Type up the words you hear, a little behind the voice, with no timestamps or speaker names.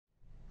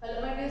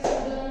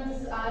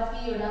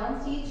your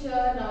dance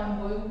teacher. Now I'm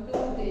going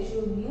to teach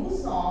you a new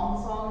song.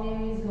 The song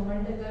name is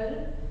Ghamand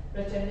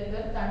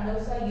Prachandakar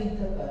Tandavsa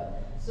Yuddhakar.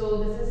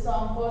 So this is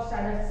song for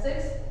standard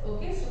 6.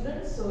 Okay,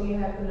 students. So you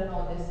have to learn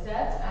all these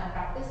steps and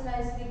practice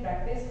nicely,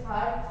 practice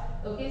hard.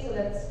 Okay, so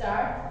let's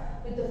start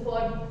with the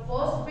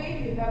first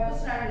bit. You have to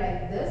stand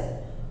like this.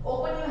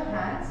 Open your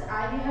hands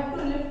and you have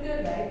to lift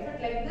your right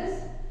foot like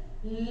this.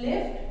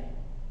 Lift,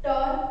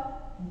 turn,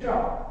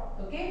 drop.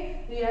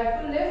 Okay, so you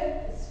have to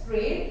lift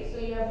straight, so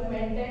you have to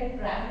maintain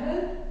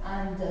triangle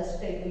and just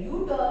take a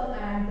U-turn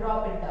and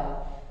drop it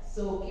down.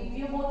 So keep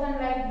your both hands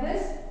like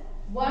this.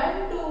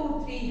 1,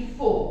 2, 3,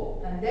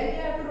 4, and then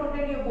you have to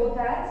rotate your both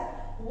hands.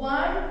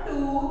 1,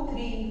 2,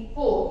 3,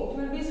 4. It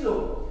will be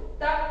slow.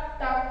 Tuck,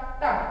 tuck,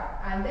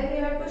 tuck, and then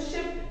you have to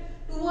shift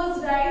towards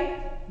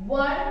right.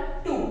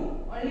 1, 2.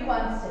 Only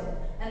one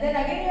step, and then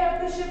again you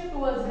have to shift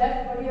towards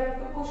left, but you have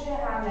to push your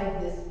hand like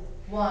this.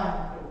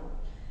 1, 2.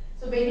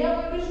 So when you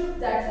are going to shift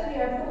that side,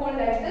 you have to hold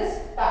like this,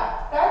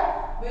 tap,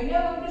 tap. When you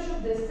are going to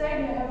shift this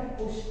side, you have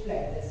to push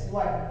like this,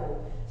 1, 2.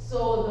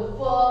 So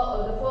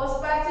the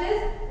first patch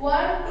is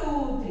 1,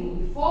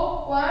 2, 3,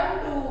 4,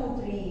 1,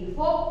 2, 3,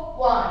 4,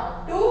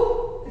 1,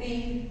 2,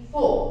 3,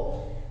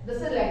 4. This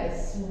is like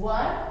this,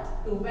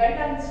 1, 2, bend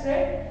and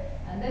straight,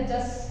 and then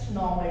just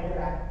normal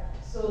drag.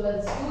 So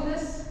let's do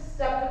this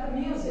step with the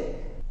music.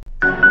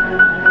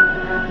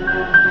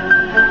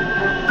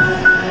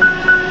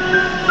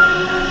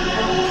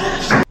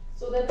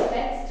 So the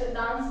next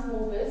dance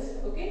move is,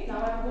 okay, now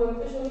I'm going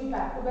to show you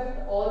back to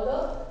back all the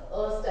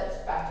steps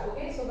patch.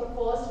 Okay, so the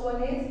first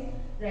one is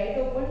right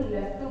open,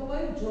 left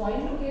open,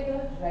 join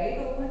together, right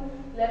open,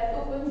 left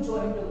open,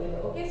 join together.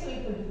 Okay, so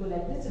it will go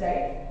like this,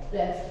 right,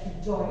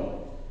 left, join,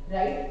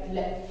 right,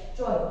 left,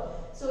 join.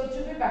 So it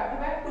should be back to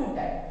back 2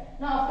 times.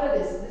 Now after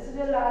this is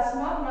your last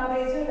mark. Now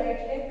raise your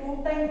right leg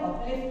 2 times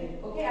up, lift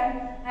it. Okay, and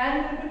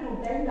hand will be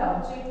 2 times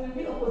down. So it will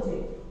be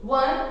opposite.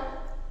 1,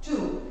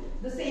 2.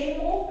 The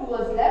same move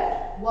towards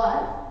left.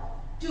 1,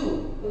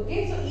 2.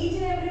 Okay, so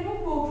each and every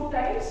move go 2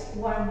 times.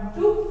 1,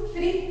 2,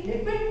 3.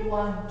 Repeat.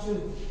 1,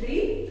 2,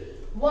 3.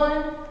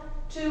 1,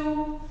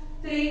 2,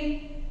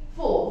 3,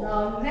 4.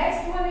 Now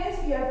next one is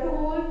you have to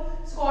hold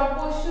squat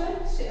posture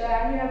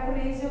and you have to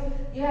raise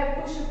you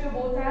have to shift your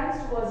both hands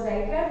towards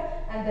right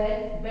left and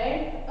then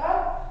bend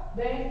up,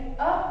 bend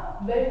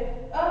up,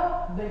 bend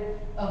up, bend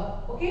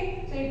up.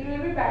 Okay, so it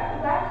will be back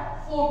to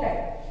back 4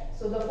 times.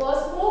 So the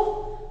first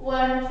move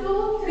 1,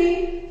 2,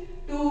 3,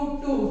 2,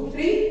 2,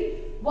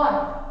 3,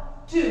 1,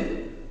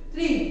 2,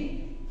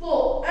 3,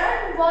 4,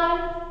 and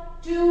 1,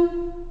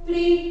 2,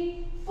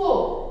 3,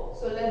 4.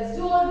 So let's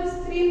do all these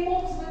 3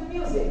 moves with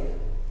music.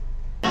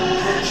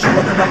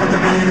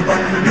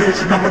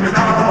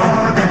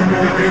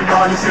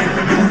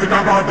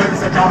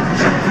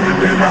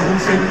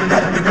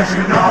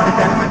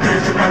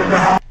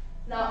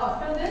 Now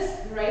after this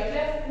right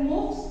left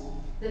moves,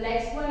 the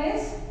next one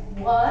is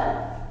 1,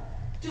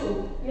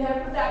 2. You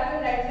have to tap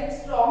your right leg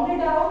strongly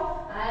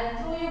down and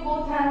throw your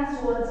both hands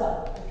towards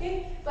up. Okay,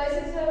 5,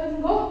 6,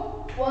 7,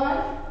 go.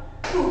 1,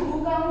 2.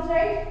 2 counts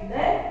right,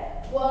 then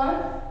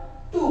 1,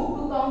 2.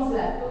 2 counts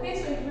left. Okay,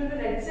 so it will be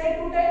right side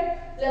 2 times,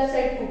 left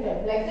side 2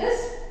 times, like this.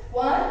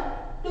 1,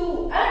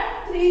 2,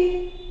 and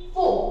 3,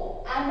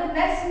 4. And the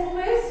next move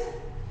is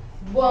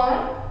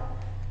 1,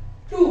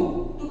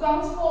 2. 2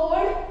 counts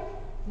forward.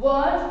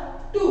 1,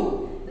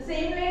 2. The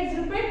same legs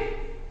repeat.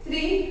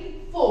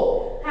 3,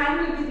 4. Hand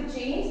will be the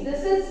change.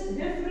 This is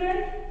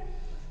different.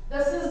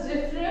 This is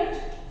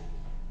different.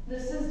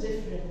 This is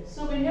different.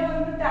 So when you are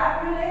going to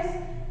tap your legs,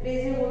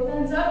 raise your both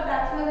hands up.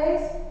 Tap your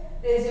legs,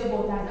 raise your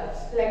both hands up.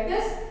 Like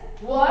this.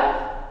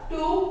 1,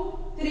 2,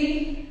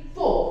 3,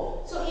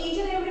 4. So each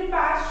and every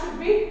pass should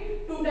be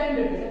 2 times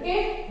repeat.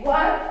 Okay.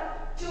 1,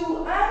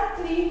 2,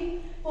 and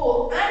 3,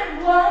 4,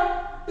 and 1,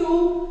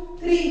 2,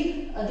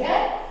 3.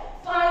 Again.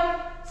 5,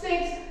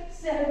 6,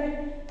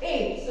 7,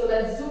 8. So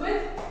let's do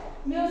it.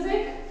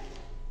 Music.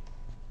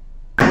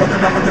 So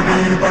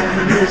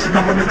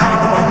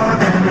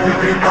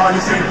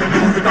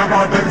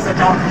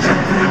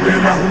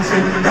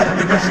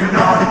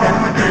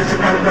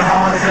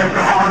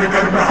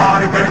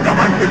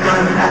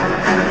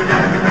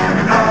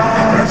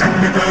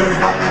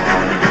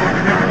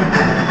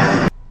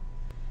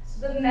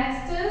the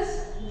next is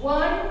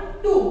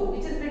 1, 2,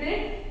 which is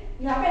repeated.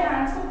 यहाँ पे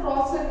hands को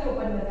cross करके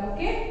open करना है.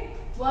 Okay.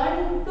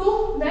 1,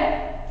 2, then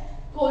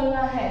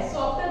खोलना है. So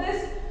after this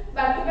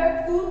back to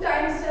back 2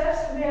 time steps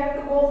we have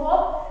to go for.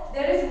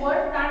 There is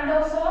one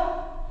Tandavsa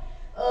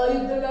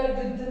Yuddhakar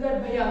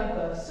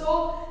Bhayankar. So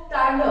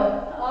Tandav,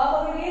 आप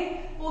अगर ये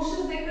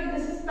postures देख रहे हो,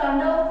 this is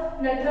Tandav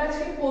नटराज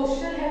के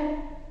posture है.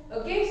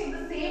 Okay, so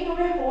the same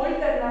हमें hold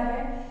करना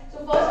है. So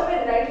first हमें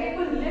right leg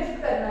को lift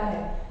करना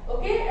है.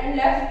 Okay, and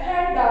left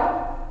hand down,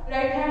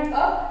 right hand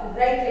up,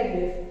 right leg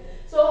lift.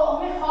 So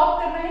हमें hop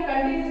करना है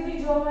continuously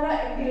जो हमारा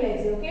empty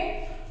legs है. Okay,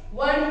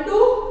 1,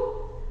 2,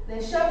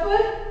 then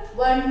shuffle,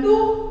 1,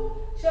 2,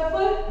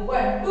 shuffle,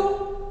 1, 2,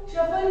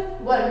 shuffle,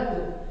 1,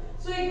 2.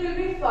 So it will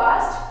be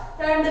fast.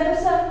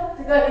 Tandavsa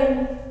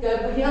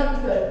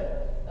Bhayankar.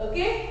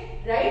 Okay,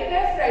 right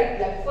left.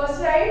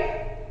 First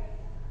right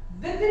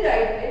with the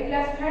right leg,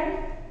 left hand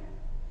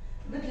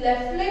with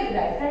left leg,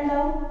 right hand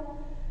down,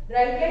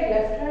 right leg,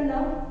 left hand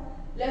down,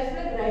 left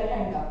leg, right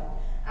hand down.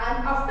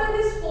 And after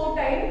this 4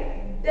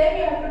 times, then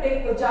you have to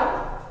take a jump,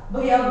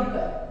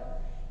 Bhayankar.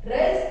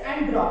 Rest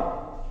and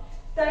drop.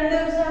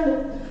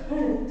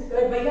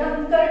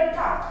 Bhayankar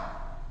tap.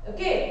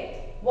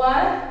 Okay,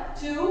 1,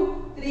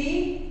 2,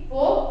 3,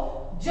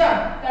 4,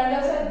 jump.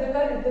 Tandavsa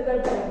Yuddhakar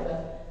Bhayankar.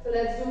 So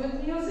let's do with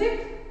music.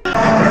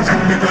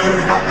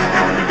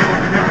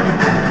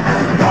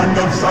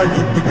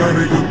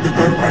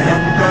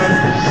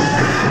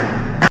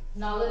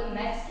 Now the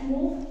next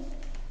move,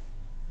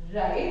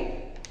 right,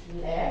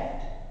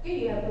 left. Okay,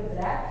 you have to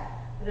drag,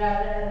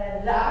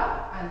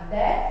 ra, and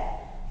then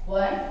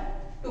 1,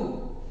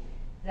 2.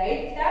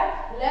 Right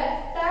tap,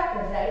 left tap,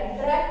 right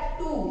drag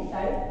 2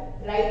 times.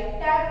 Right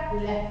tap,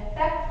 left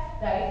tap,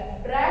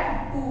 right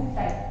drag 2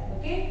 times.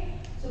 Okay.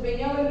 So when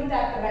you are going to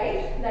tap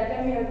right, that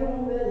time you have to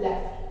move with the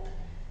left.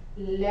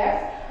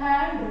 Left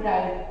hand,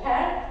 right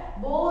hand,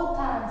 both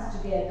hands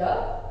together.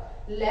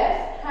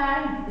 Left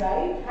hand,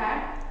 right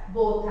hand,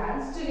 both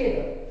hands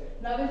together.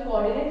 Now we'll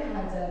coordinate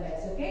hands and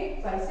legs.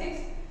 Okay, 5,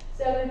 6,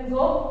 7,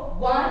 go.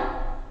 1,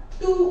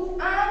 2,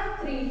 and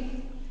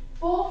 3,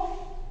 4.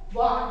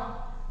 1,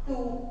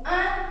 2,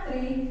 and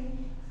 3,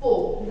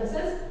 4. This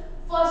is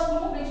first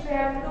move which we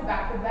have to do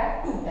back to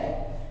back 2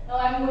 times. Now I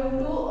am going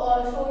to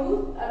show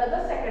you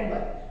another second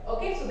one.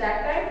 Okay, so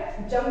that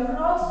time jump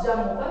cross,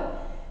 jump over,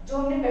 जो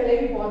हमने पहले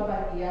भी बहुत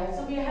बार किया है.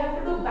 So we have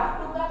to do back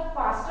to back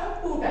faster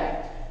 2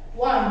 times.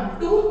 1,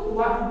 2,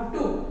 1,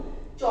 2.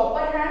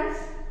 Chopper hands,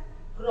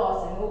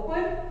 cross and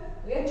open.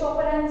 Okay,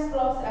 chopper hands,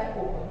 cross and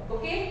open.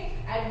 Okay,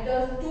 and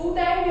the 2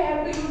 times we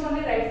have to use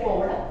only right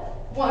forward.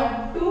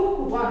 1,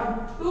 2,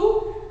 1,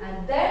 2,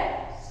 and then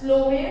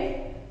slow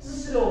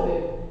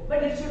wave,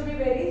 but it should be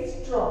very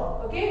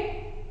strong.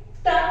 Okay,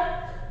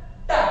 tap,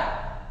 tap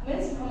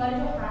means हमारे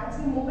जो hands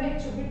की move है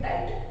it should be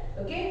tight.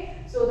 Okay,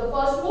 so the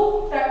first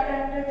move, tap,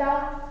 tap, tap,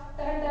 tap,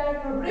 tap,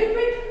 tap,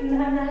 repeat,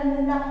 na na na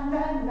na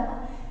na na.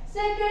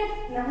 Second,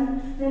 na na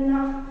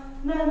na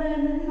na na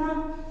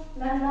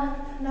na na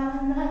na na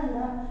na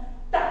na.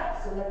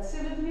 Tap. So let's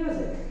see with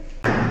music.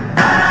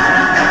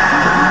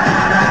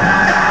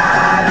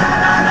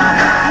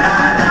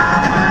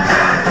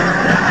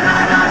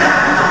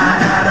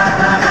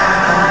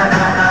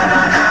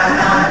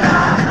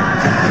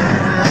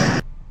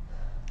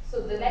 So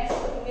the next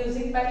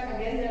music part,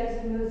 again there is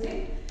a music.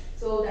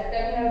 So that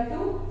time you have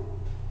to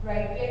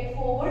right leg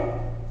forward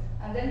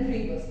and then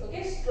reverse.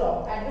 Okay,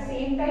 strong. At the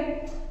same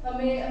time हम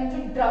जो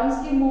drums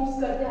की moves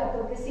करते हैं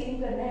हाथों के same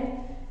करना है.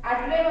 At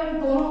time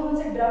हम दोनों हाथों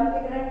से drum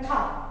पकड़ना है,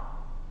 था.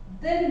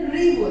 Then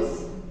reverse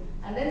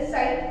and then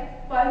side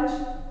punch,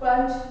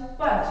 punch,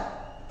 punch,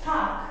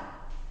 thack,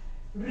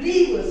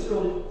 reverse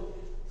roll.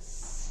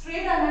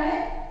 Straight आना है,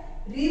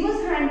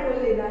 reverse hand roll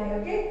लेना है.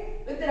 Okay,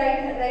 with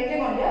right leg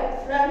only.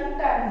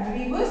 Front and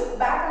reverse,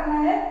 back आना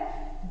है.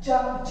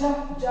 Jump,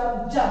 jump,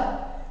 jump, jump.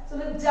 So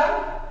the jump,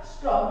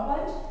 strong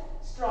punch,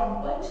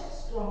 strong punch,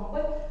 strong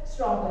punch,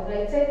 strong punch.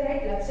 Right side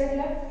right, left side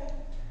left,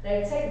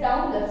 right side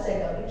down, left side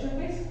down. It should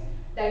be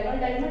diagonal,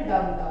 diagonal,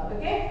 down, down.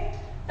 Okay.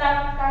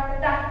 Tap,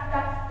 tap, tap,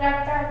 tap,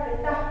 tap, tap,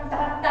 tap,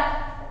 tap, tap.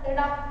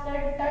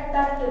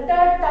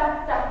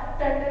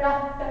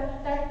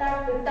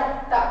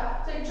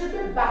 So it should be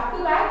back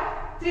to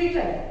back 3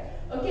 times.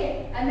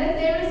 Okay. And then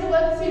there is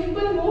one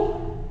simple move.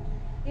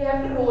 You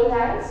have to roll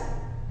hands.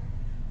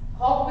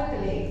 Hop with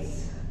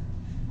legs.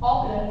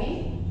 Hop,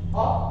 running,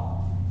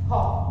 hop,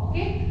 hop.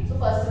 Okay. So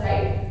first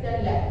right,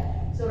 then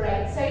left. So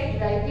right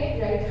side, right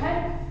leg, right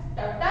hand.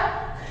 Tuck, tuck,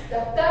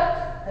 tuck,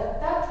 tuck,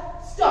 tuck,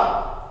 tuck.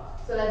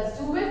 Stop. So let's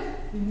do with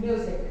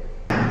music.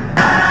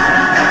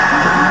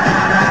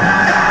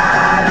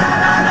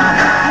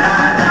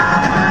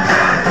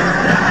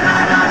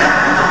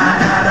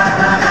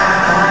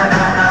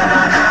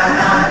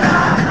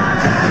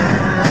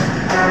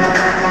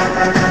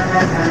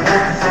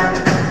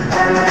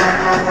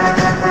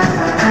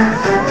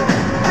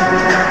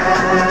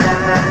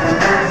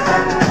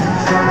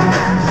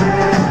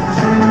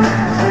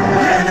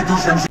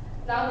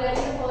 Now there is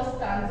the first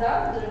stanza.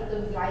 The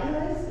line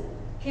is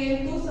खेल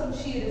तू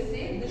शमशीर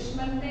से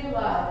दुश्मन पे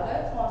वार कर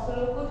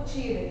हौसलों को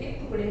चीर के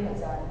टुकड़े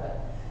हजार कर.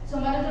 So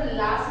हमारा जो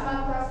लास्ट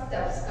पार्ट था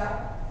स्टेप्स का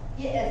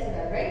ये ऐसे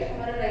है, राइट.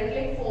 हमारा राइट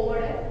लेग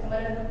फॉरवर्ड है,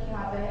 हमारा लुक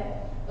यहाँ पे है.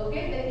 ओके,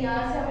 देन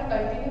यहाँ से हमें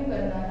कंटिन्यू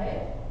करना है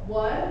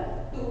 1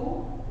 2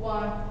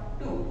 1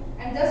 2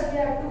 and just we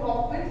have to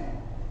hop with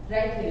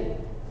right heel.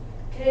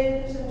 खेल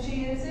तू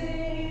शमशीर से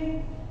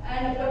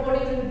and upper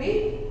body will be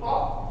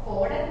hop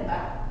forward and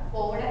back.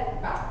 Forward and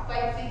back.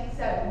 5 6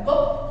 7 go.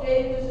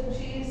 खेल तू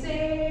शमशीर से.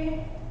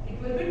 It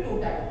will be 2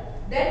 times.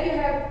 Then you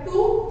have to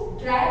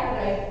drag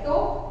right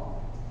toe,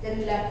 then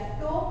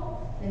left toe,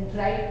 then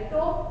right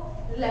toe,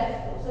 left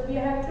toe. So we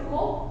have to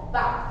go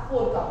back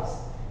 4 counts.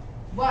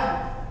 1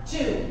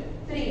 2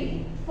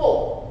 3 4.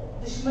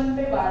 दुश्मन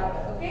पे वार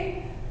कर. Okay.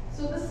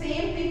 So the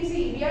same thing.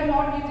 See, we are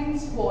not using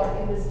sword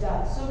in this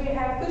dance. So we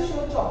have to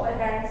show chopper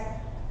hands.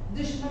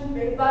 दुश्मन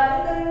पे वार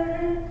कर।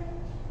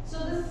 So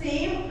the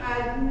same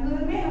angle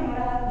में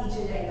हमारा हाथ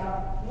नीचे जाएगा।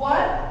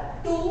 1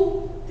 2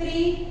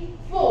 3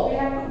 4 we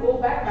have to go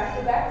back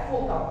to back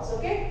 4 counts,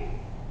 okay?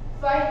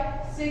 5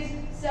 6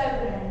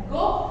 7 and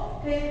go।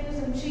 फिर तो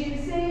शमशीर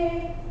से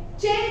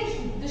change,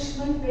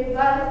 दुश्मन पे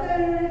वार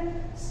कर,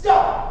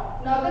 stop।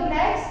 Now the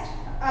next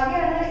आगे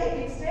आना है एक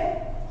एक स्टेप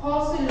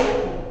हौसलों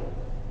को।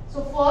 So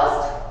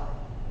first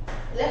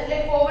left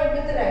leg forward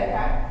with the right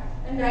hand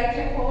and right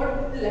leg forward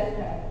with the left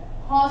hand,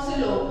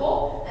 हौसलों को,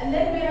 and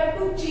then we have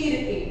to चीर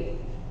के,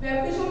 we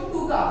have to show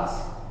 2 counts,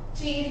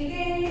 चीर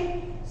के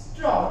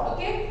strong,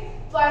 okay?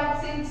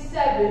 5 6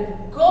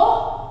 7 go,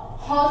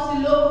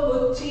 हौसलों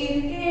को चीर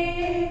के,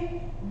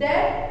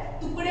 then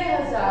टुकड़े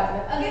हजार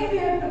में, again we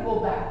have to go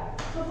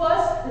back, so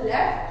first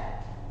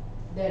left,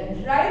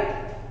 then right,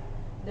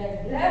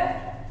 then left,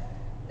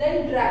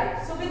 then right.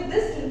 So with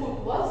this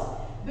footwork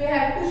we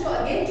have to show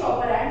again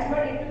chopper hands,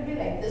 but it will be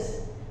like this,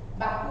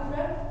 back to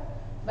front,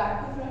 back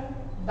to front,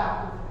 back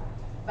to front,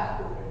 back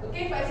to front,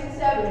 okay? 5 6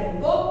 7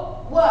 and go,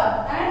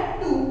 1 and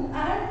 2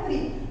 and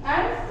 3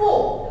 and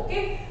 4,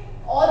 okay?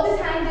 All this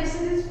hand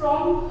gestures is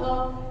from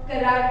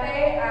karate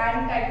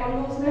and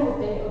taekwondo में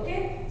होते हैं, okay?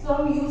 So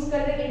हम use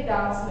कर रहे हैं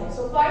dance में।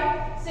 So 5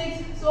 6,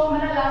 so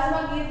हमारा last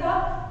mark ये था,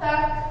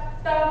 टक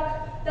टक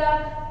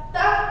टक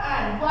टक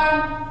and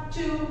 1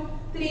 2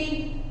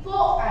 3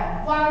 4 and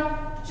 1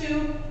 2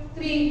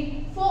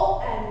 3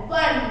 4 and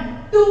 1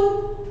 2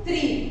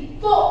 3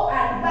 4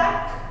 and back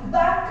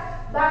back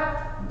back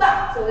back.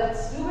 So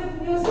let's do with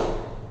music.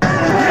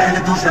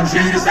 तू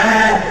शमशीर से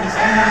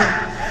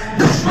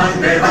दुश्मन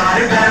पे वार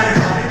कर,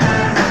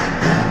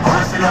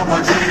 हौसलों को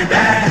चीर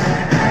दे,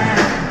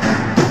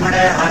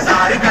 टुकड़े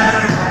हजार कर,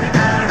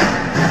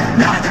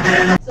 नाच के।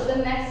 So the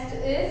next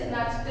is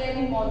नाचते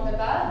हैं मौत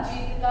का,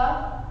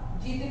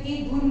 जीत की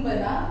धुन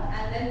बना,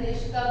 and then देश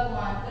का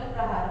गुमान कर,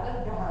 प्रहार कर,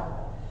 प्रहार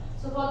कर।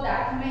 So for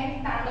that में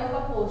तांडव का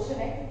पोर्शन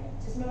है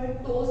जिसमें हमें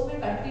टोस पे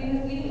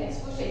कंटिन्यूअसली लेग्स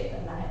को शेक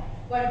करना है,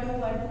 1 2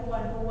 1 2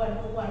 1 2 1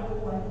 2 1 2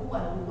 1 2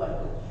 1 2 1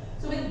 2।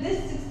 So with this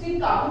 16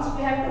 counts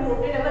we have to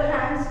rotate our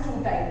hands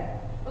 2 times,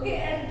 okay?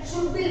 And it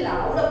should be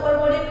loud, upper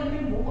body will be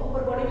move,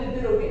 upper body will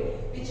be rotate,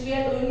 which we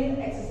are doing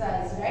in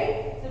exercise, right?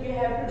 So we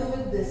have to do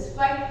with this,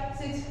 5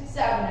 6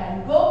 7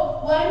 and go,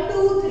 1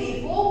 2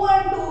 3 4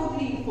 1 2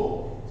 3 4,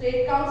 so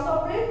 8 counts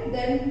complete,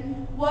 then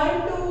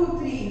 1 2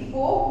 3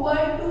 4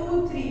 1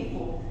 2 3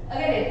 4,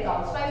 again 8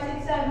 counts, 5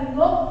 6 7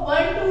 go,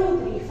 1 2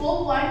 3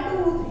 4 1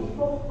 2 3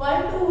 4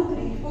 1 2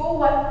 3 4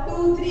 1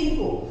 2 3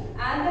 4,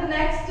 and the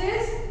next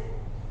is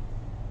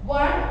 1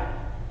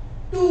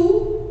 2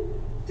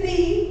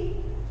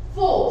 3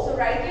 4, so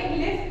right leg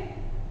lift,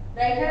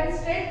 right hand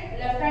straight,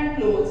 left hand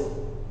close,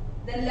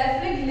 then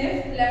left leg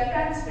lift, left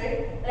hand straight,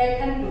 right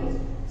hand close.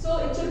 So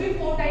it should be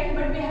 4 times,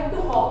 but we have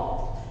to hop,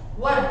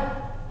 1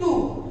 2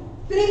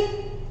 3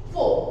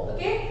 4,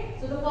 okay?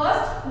 So the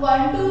first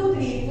 1 2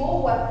 3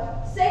 4 1,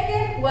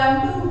 second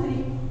 1 2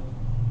 3,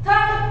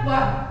 third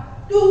 1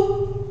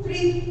 2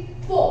 3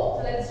 4.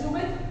 So let's do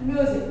with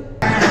music.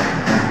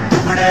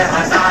 टुकड़े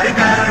हजार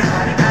कर,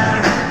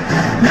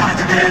 नाच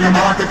खेल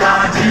मौत का,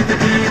 जीत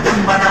की धुन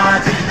बना,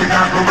 जीत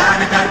का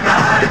गुमान कर,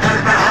 प्रहार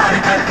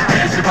कर,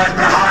 देश पर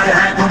प्रहार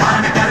है,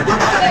 गुमान कर,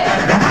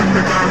 घमंड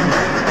कर,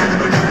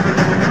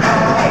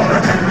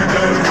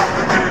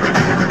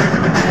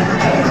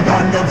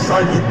 तांडव सा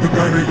युद्ध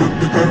कर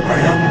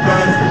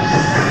भयंकर।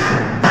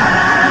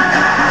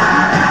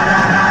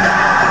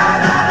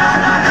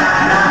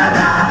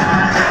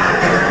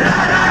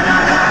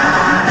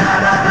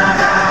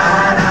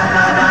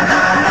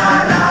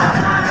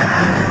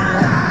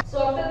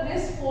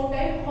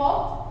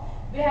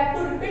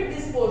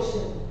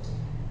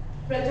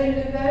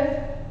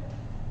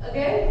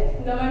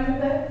 Again,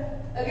 Ghamand,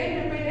 again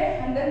repeat it,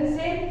 and then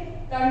same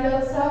तांडव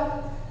सा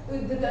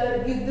युद्ध कर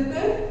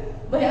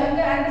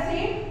भयंकर, and the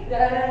same ra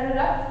ra ra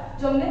ra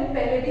जो हमने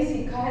पहले भी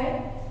सीखा है,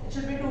 it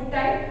should be 2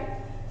 times,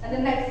 and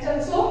the next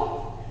also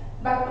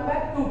back to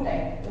back 2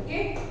 times,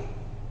 okay?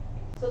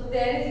 So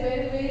there is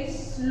very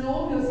slow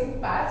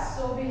music parts,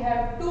 so we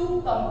have to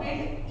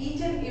complete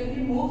each and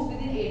every moves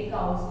within 8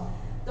 counts.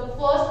 The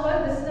first one,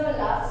 this is our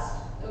last,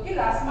 okay,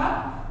 last mark,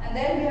 and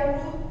then we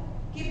have to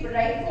keep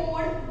right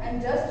forward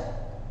and just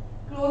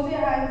close your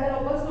hands and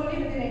open slowly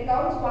within 8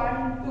 counts,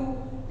 1 2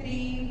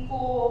 3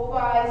 4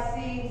 5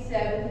 6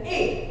 7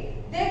 8.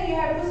 Then you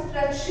have to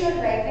stretch your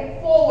right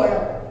leg forward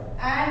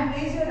and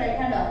raise your right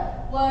hand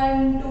up,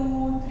 1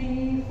 2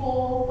 3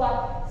 4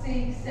 5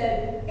 6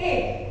 7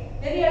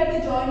 8. Then you have to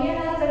join your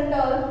hands and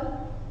turn,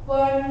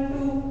 1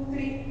 2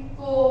 3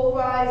 4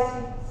 5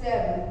 6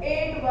 7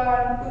 8,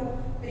 1 2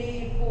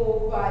 3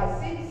 4 5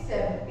 6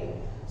 7 8.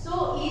 So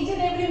each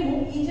and every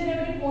move, each and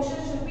every portion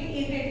should be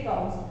 8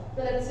 counts.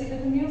 So let's see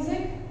with the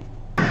music.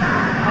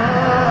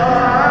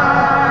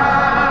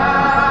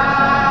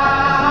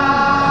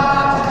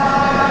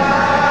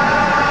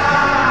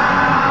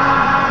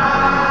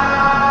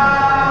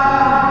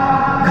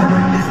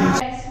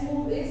 Next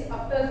move is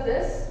after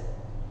this,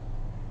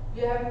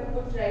 you have to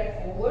put right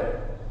forward,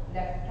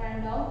 left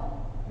hand down,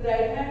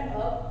 right hand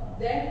up,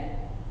 then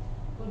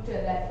put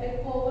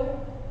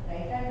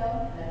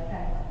left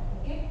hand up.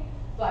 Okay,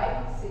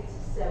 5, 6,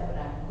 7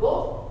 and go.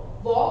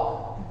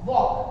 Walk,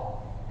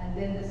 walk, and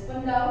then this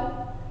one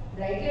down.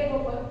 Right leg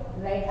open,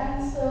 right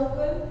hand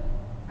circle,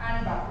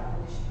 and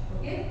backward position.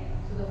 Okay,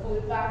 so the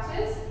full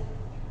patches.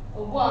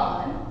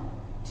 1,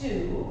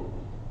 2,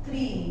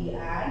 3,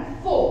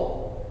 and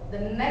 4. The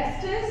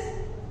next is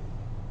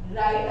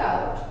right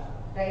out,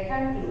 right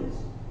hand close.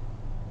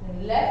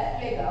 Then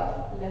left leg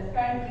out, left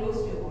hand close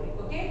to your body.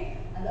 Okay,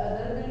 and the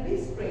other will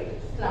be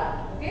straight,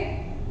 slant.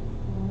 Okay,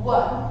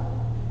 1,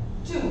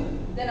 2.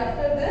 Then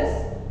after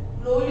this,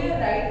 roll your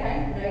right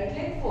hand, right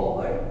leg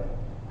forward,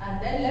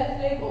 and then left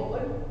leg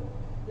open,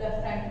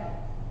 left hand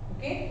up.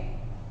 Okay,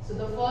 so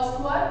the first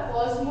one,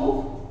 first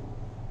move,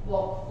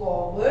 walk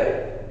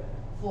forward,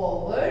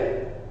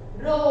 forward,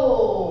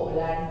 roll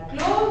and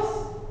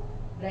close.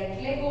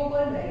 Right leg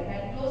open, right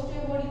hand close to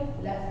your body,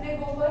 left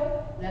leg open,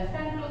 left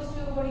hand close to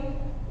your body,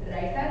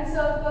 right hand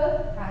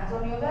circle, hands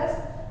on your vest,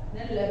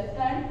 then left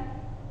hand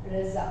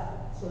raise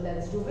up. So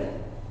let's do with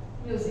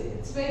music.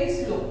 It's very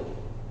slow.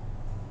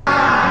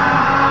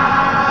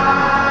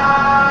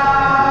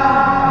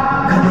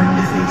 घमंड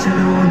से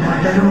चलो ना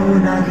डरो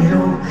ना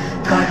गिरो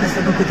काट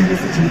सबक दिल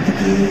से जीत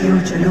के यूं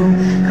चलो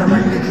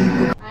घमंड की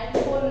And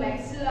for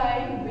next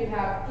line we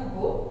have to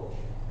go.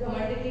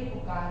 घमंड की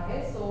पुकार है.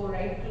 So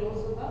right close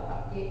होगा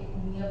आपके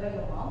nearby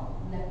your mouth,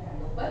 left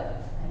hand open,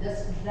 and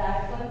just drag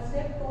one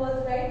step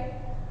towards right.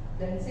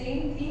 Then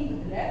same thing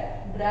with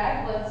left,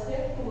 drag one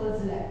step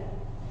towards left.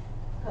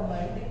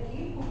 घमंड की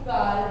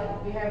पुकार है.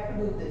 We have to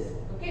do this.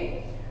 Okay.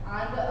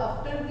 And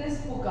after this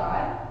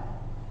pukar,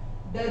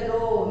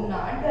 daro, na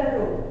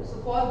daro. So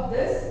for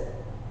this,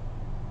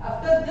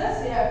 after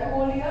this you have to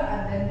hold here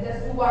and then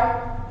just do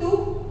 1, 2,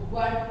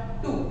 1,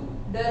 2.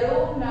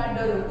 Daro, na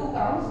daro. 2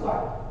 counts. 1,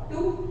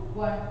 2,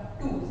 1,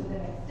 2. So the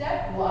next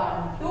step,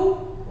 1, 2,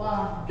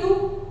 1, 2,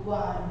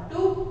 1,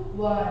 2,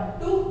 1,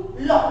 2.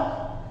 Lock.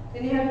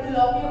 Then you have to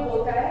lock your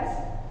both hands.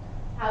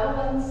 Have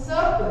one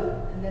circle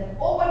and then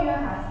open your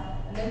hands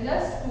and then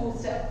just 2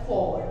 steps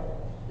forward.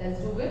 Let's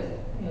do with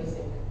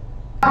music.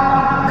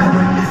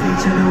 घमंड से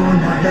चलो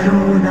ना डरो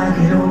ना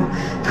गिरो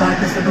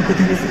काट सबक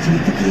दिल से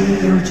जीत के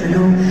यूं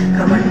चलो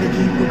घमंड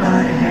की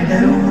पुकार है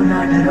डरो ना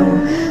डरो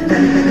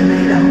दल दल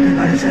में रहोगे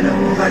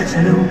बढ़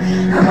चलो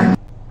घमंड.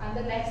 And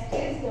the next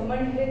is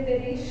घमंड है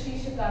तेरी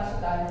शीश का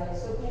शिकार है.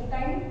 So 2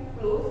 times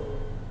close,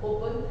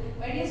 open.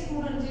 My dear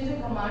students, ये जो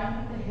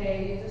घमंड है,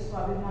 ये जो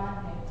स्वाभिमान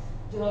है,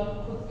 जो हम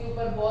खुद के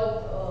ऊपर बहुत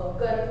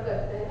गर्व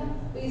करते हैं ना,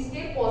 तो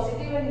इसके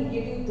पॉजिटिव और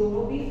निगेटिव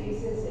दोनों भी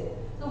फेसेस है.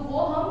 तो वो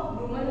हम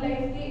ह्यूमन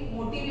लाइफ के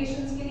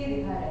मोटिवेशंस के लिए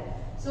दिखा रहे हैं.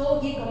 सो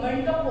ये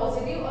घमंड का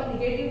पॉजिटिव और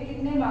निगेटिव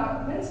कितने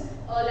मींस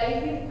लाइफ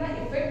में कितना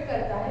इफेक्ट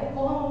करता है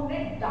वो हम अपने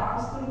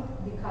डांस थ्रू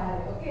दिखा रहे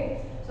हैं. ओके,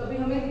 सो अभी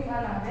हमें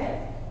दिखाना है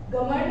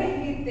घमंड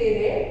ही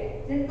तेरे,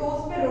 टोस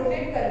पे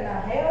रोटेट करना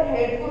है और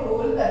हेड को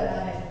रोल करना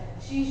है.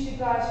 शीश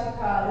का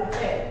शिकार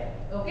है.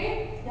 ओके,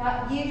 यहाँ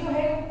ये जो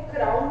है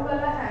क्राउन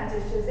वाला हैंड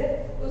जेस्चर्स है,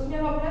 उसमें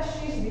हम अपना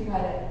शीश दिखा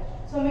रहे हैं.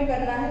 सो हमें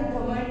करना है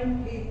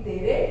घमंड ही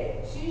तेरे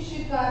शीश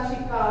का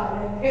शिकार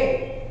है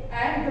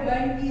एंड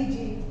घमंड की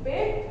जीत पे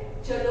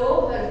चलो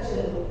हर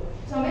चलो.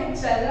 सो हमें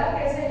चलना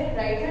कैसे है,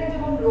 राइट हैंड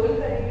जब हम रोल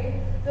करेंगे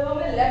तो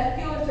हमें लेफ्ट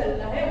की ओर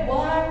चलना है.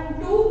 1,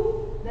 2,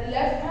 द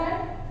लेफ्ट हैंड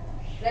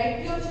राइट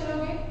की ओर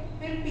चलोगे,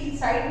 फिर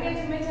साइड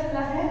में हमें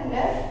चलना है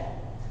लेफ्ट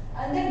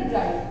एंड देन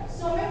राइट.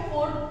 सो हमें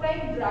 4 टाइम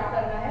ड्रा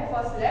करना है,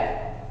 first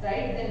left,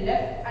 right, then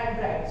left and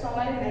right. सो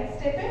हमारे नेक्स्ट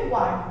स्टेप है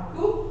 1,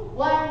 2,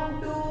 1,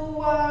 2,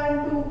 1,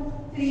 2,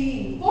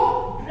 3, 4.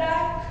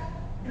 Drag,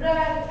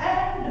 drag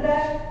and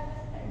drag,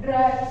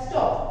 drag,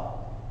 stop.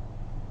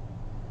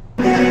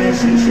 तेरे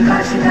शीश का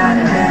शिकार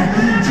है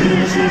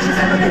जीत शीश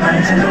सबक बढ़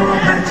चलो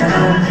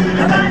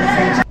घमंड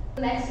से.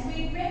 नेक्स्ट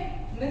बीट में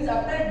means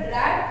after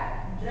drag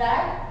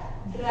drag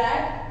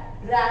drag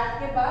drag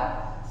के बाद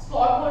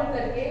स्क्वाट होल्ड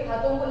करके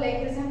हाथों को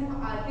लाइक जैसे हम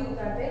आरती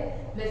उतारते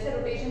वैसे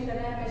रोटेशन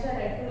करना है. हमेशा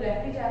राइट टू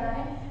लेफ्ट ही जाना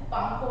है.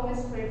 पाम को हमें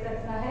स्ट्रेट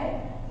रखना है.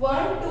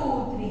 1, 2,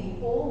 3,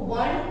 4,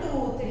 1, 2,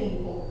 3,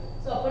 4.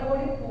 सो अपर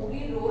बॉडी पूरी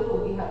रोल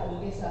होगी हाथों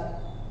के साथ.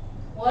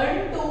 1,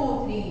 2,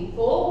 3,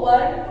 4,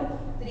 1, 2,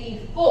 3,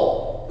 4.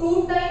 2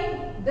 टाइम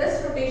दिस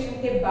रोटेशन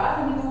के बाद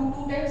हमें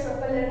 2 टाइम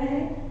सर्कल लेना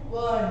है.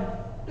 1,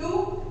 2,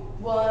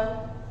 1,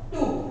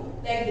 2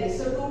 like this.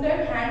 So 2 time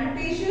hand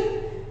rotation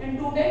and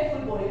 2 time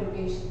full body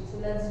rotation. So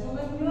let's do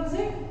with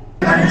music.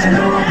 बढ़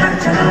चलो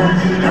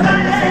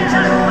घमंड से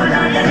चलो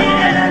ना डरो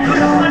ना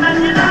गिरो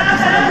काट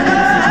सबक दिल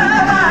से जीत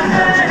के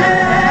यूं चलो.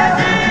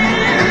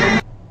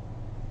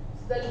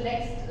 The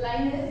next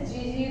line is G,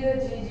 G, the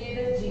G, G,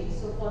 the G.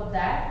 So for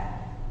that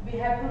we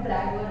have to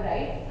drag our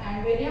right,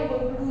 and when you are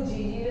going to do G,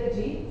 G, the G,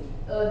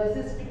 this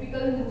is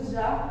typical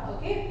mudra.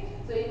 Okay,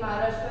 so in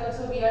Maharashtra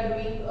also we are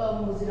doing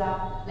mudra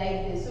like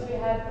this. So we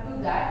have to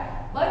do that.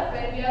 But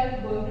when we are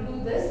going to do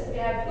this, we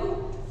have to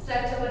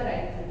stretch our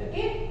right foot.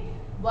 Okay,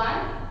 1,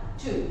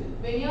 2.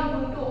 When you are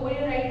going to open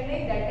your right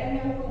leg, that time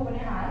you have to open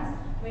your hands.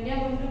 When you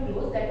are going to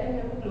close, that time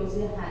you have to close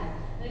your hand.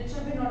 And it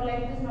should be not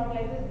like this, not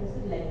like this. This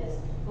is like this.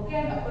 Okay,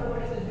 and upper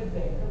body will be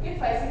bent. Okay,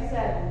 5, 6,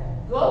 7.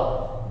 Go.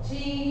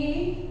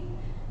 G,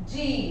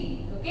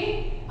 G.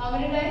 Okay,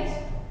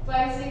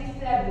 5, 6,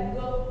 7.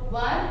 Go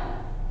 1,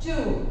 2,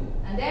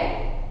 and then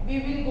we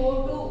will go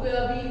to we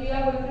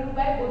are going to do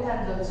by both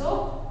hands also.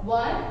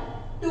 1,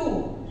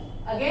 2.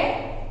 Again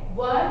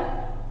 1,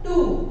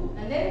 2,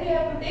 and then we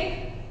have to take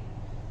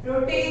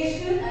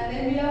rotation, and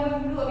then we are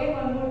going to do again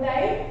one more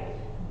time.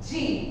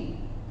 G.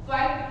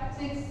 5,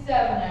 6,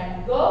 7,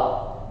 and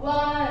go.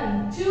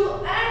 1,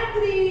 2, and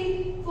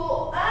 3,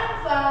 4, and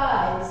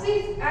 5,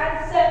 6,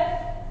 and 7,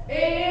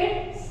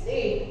 8,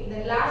 8.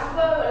 Then last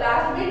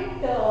bit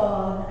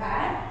turn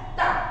and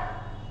tap.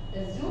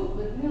 Let's do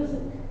with music.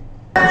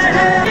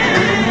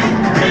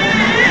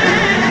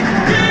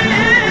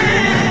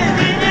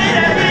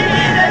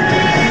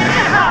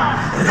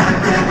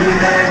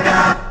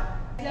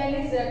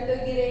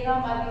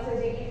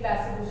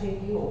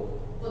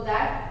 For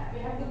that, we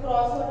have to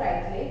cross our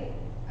right leg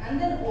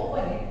and then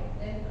open it,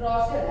 then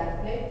cross your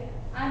left leg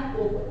and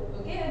open.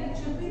 Okay, and it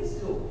should be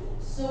slow.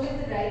 So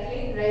with the right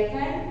leg, right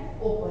hand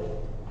open,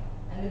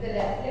 and with the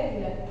left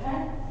leg, left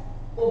hand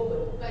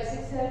open. 5,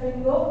 6,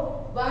 7,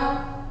 go.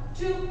 1,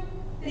 2,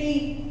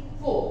 3,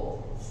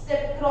 4.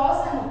 Step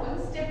cross and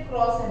open. Step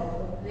cross and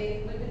open.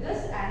 Leg will be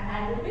this, and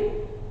hand will be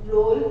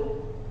roll,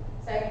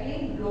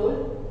 cycling, roll,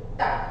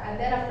 tuck. And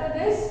then after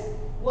this,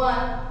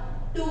 1,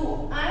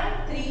 2,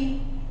 and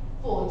 3,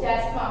 4.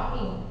 Just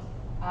marking.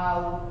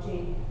 Out,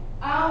 in,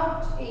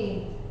 out,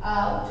 in,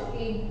 out,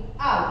 in,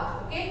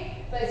 out.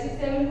 Okay. 5, 6,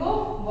 7,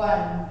 go.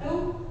 1,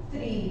 2,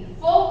 3,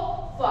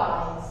 4,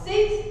 5,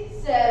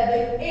 6,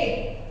 7,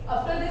 8.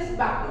 After this,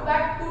 back to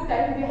back 2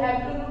 times. We have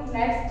to do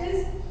next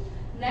is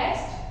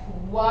next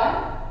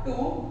 1,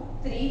 2,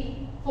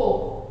 3,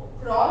 4.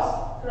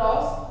 Cross,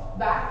 cross,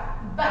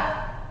 back,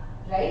 back.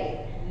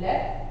 Right,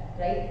 left,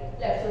 right,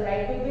 left. So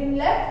right will be in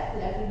left,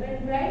 left will be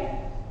in right,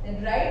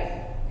 then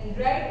right, and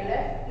right,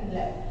 left, and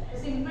left. So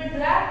simple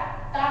drag,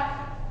 tuck,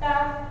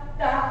 tuck,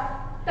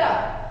 tuck,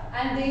 tuck.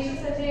 And देशु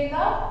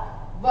सजेगा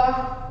 1,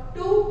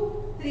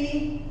 2,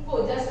 3,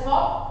 4. Just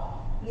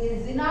hop,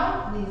 knees in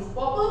out, knees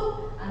pop up,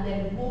 and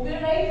then move your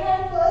right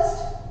hand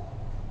first,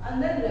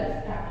 and then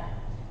left hand.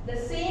 The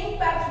same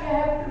patch we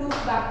have to do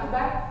back to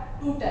back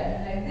 2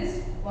 times like this.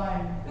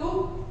 1,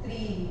 2,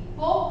 3,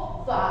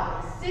 4,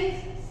 5, 6,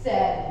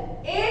 7,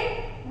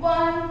 8.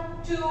 1,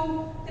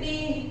 2,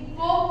 3,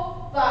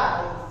 4,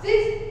 5, 6,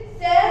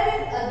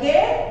 7.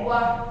 Again 1,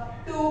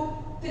 2,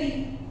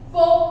 3,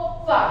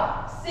 4,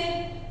 5, 6,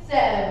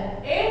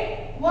 7,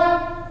 8.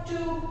 1,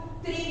 2,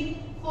 3,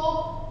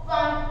 4,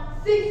 5,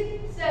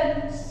 6,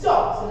 7.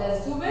 Stop. So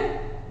let's do with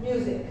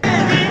music.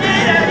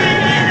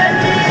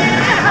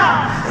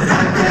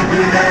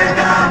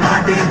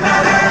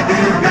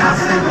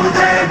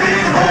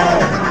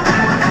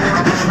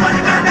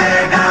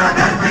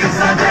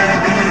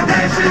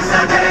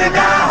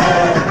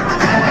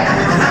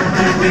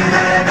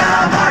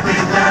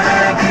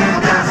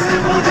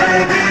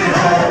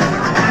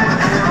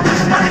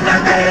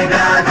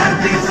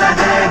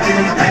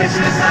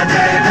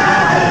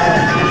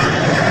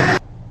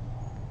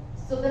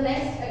 So the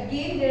next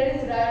again there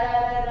is ra ra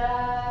ra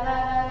ra ra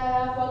ra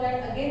ra. For that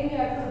again we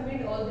have to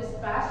repeat all this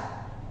patch.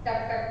 Tuck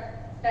tuck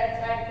tuck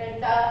tuck tuck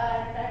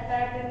tuck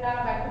tuck tuck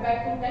back to back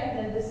 2 times.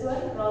 Then this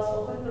one cross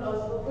open tuck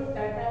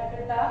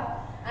tuck tuck.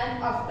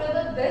 And after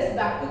this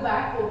back to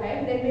back 4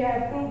 times, then we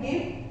have to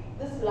give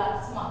this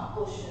last mark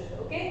posture.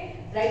 Okay,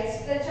 right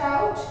stretch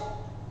out,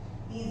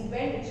 knees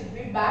bend. It should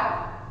be back,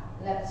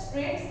 left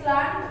straight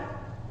slant,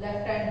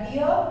 left hand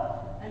here,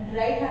 and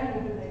right hand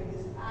will be like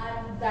this.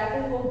 And that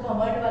is वो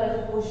घमंड वाला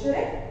जो posture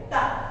है,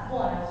 वो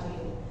आना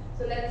चाहिए.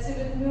 So let's see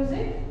with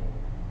music.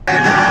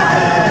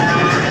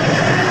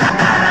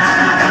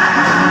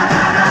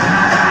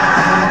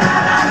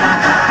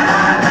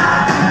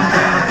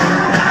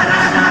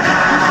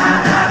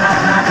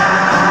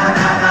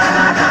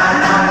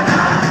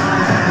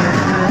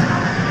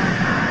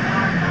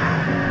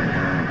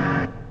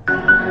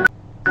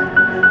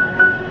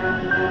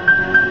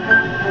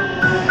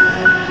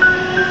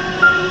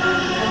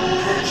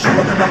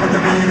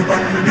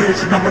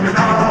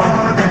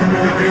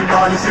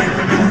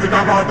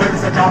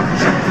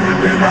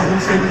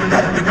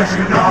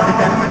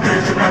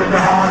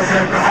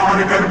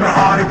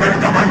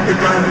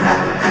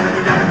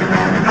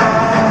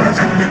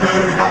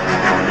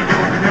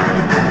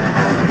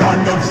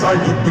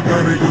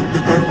 युद्ध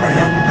कर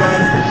भयंकर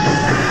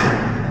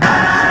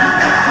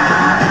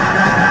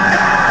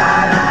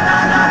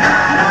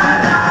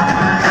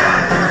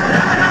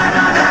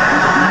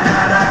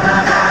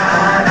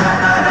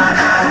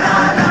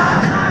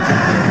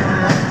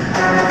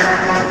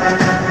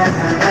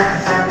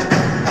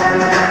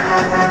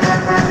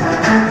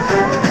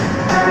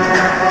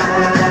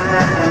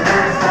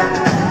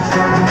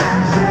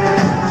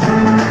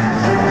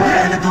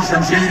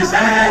शमशीर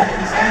से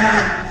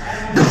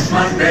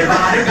दुश्मन पे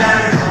वार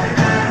कर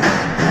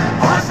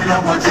हौसलों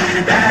को चीर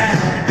दे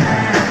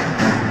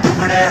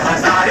टुकड़े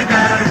हजार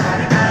कर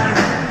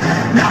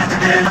नाच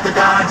के लत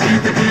का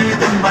जीत की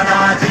तुम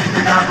बना जीत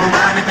का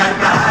गुमान कर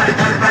प्रहार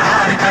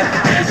कर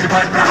देश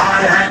पर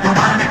प्रहार है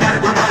गुमान कर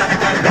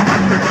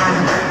घमंड कर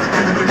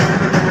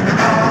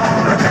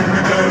प्रचंड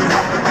कर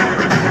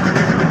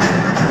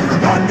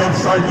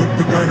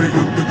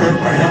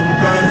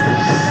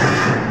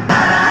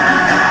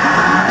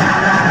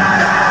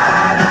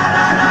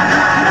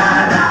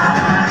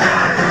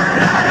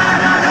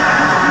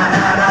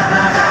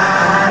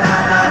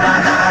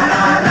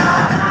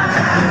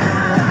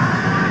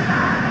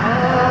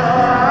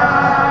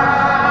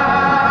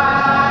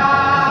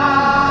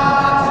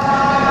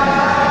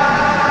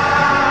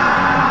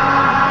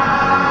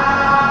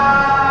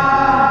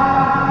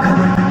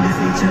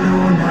चलो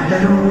ना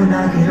डरो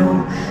ना गिरो,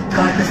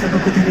 काटो सब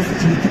कुछ दिल से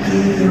जीत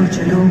के यूं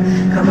चलो।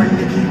 घमंड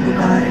की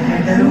पुकार है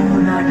डरो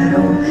ना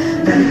डरो,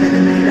 दल दल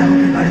में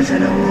रहोगे बढ़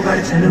चलो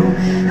बढ़ चलो।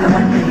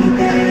 घमंड ही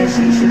तेरे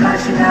शीश का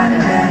शिकार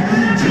है,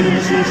 चीर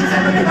शीश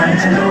सब बढ़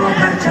चलो।